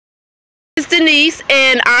It's Denise,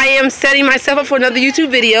 and I am setting myself up for another YouTube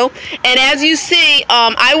video. And as you see,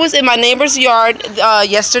 I was in my neighbor's yard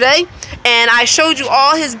yesterday, and I showed you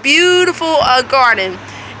all his beautiful garden.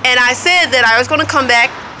 And I said that I was going to come back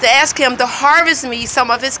to ask him to harvest me some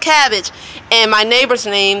of his cabbage. And my neighbor's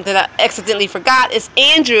name that I accidentally forgot is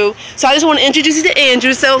Andrew. So I just want to introduce you to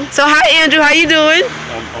Andrew. So hi Andrew, how you doing?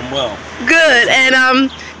 I'm well. Good. And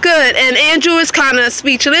good. And Andrew is kind of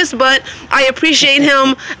speechless, but I appreciate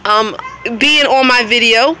him being on my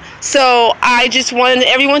video. So I just wanted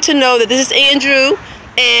everyone to know that this is Andrew.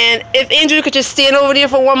 And if Andrew could just stand over there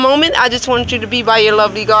for one moment, I just want you to be by your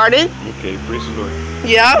lovely garden. Okay, praise the Lord.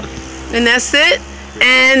 Yep, and that's it.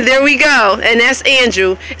 And there we go, and that's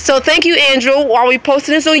Andrew. So thank you, Andrew. While we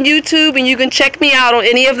posting this on YouTube, and you can check me out on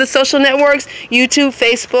any of the social networks, YouTube,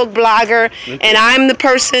 Facebook, Blogger. Okay. And I'm the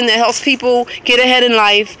person that helps people get ahead in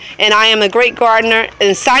life, and I am a great gardener.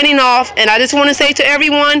 And signing off, and I just want to say to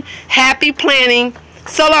everyone, happy planting.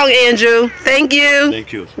 So long, Andrew. Thank you.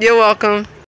 Thank you. You're welcome.